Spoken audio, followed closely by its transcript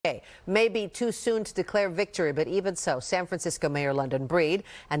Okay, maybe too soon to declare victory, but even so, San Francisco Mayor London Breed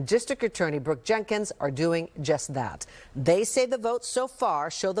and District Attorney Brooke Jenkins are doing just that. They say the votes so far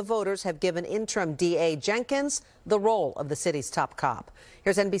show the voters have given interim DA Jenkins the role of the city's top cop.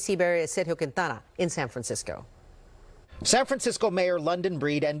 Here's NBC Bay Area's Sergio Quintana in San Francisco. San Francisco Mayor London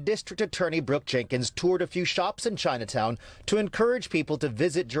Breed and District Attorney Brooke Jenkins toured a few shops in Chinatown to encourage people to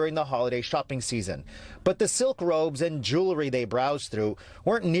visit during the holiday shopping season. But the silk robes and jewelry they browsed through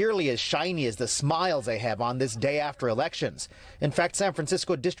weren't nearly as shiny as the smiles they have on this day after elections. In fact, San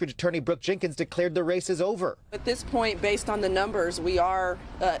Francisco District Attorney Brooke Jenkins declared the race is over. At this point, based on the numbers, we are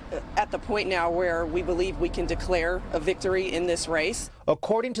at the point now where we believe we can declare a victory in this race.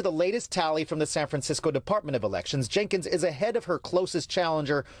 According to the latest tally from the San Francisco Department of Elections, Jenkins is ahead of her closest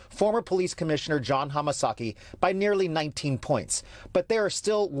challenger, former police commissioner John Hamasaki, by nearly 19 points. But there are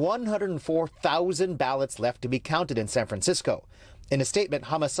still 104,000 ballots left to be counted in San Francisco. In a statement,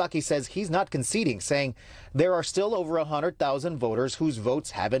 Hamasaki says he's not conceding, saying there are still over 100,000 voters whose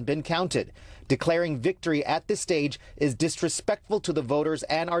votes haven't been counted. Declaring victory at this stage is disrespectful to the voters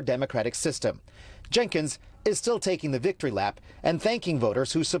and our democratic system. Jenkins is still taking the victory lap and thanking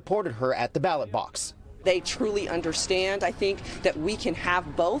voters who supported her at the ballot box. They truly understand, I think, that we can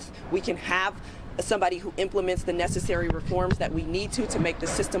have both. We can have somebody who implements the necessary reforms that we need to make the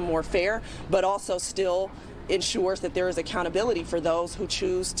system more fair, but also still ensures that there is accountability for those who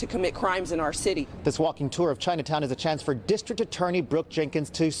choose to commit crimes in our city. This walking tour of Chinatown is a chance for District Attorney Brooke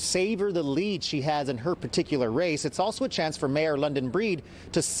Jenkins to savor the lead she has in her particular race. It's also a chance for Mayor London Breed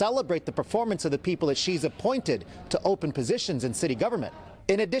to celebrate the performance of the people that she's appointed to open positions in city government.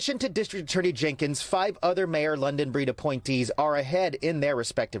 In addition to District Attorney Jenkins, 5 other Mayor London Breed appointees are ahead in their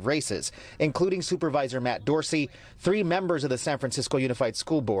respective races, including Supervisor Matt Dorsey, 3 members of the San Francisco Unified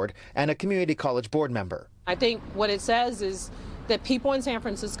School Board, and a community college board member. I think what it says is that people in San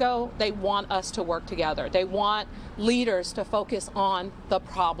Francisco, they want us to work together. They want leaders to focus on the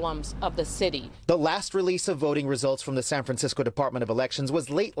problems of the city. The last release of voting results from the San Francisco Department of Elections was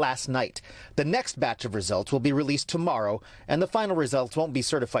late last night. The next batch of results will be released tomorrow, and the final results won't be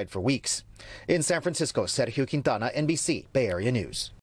certified for weeks. In San Francisco, Sergio Quintana, NBC Bay Area News.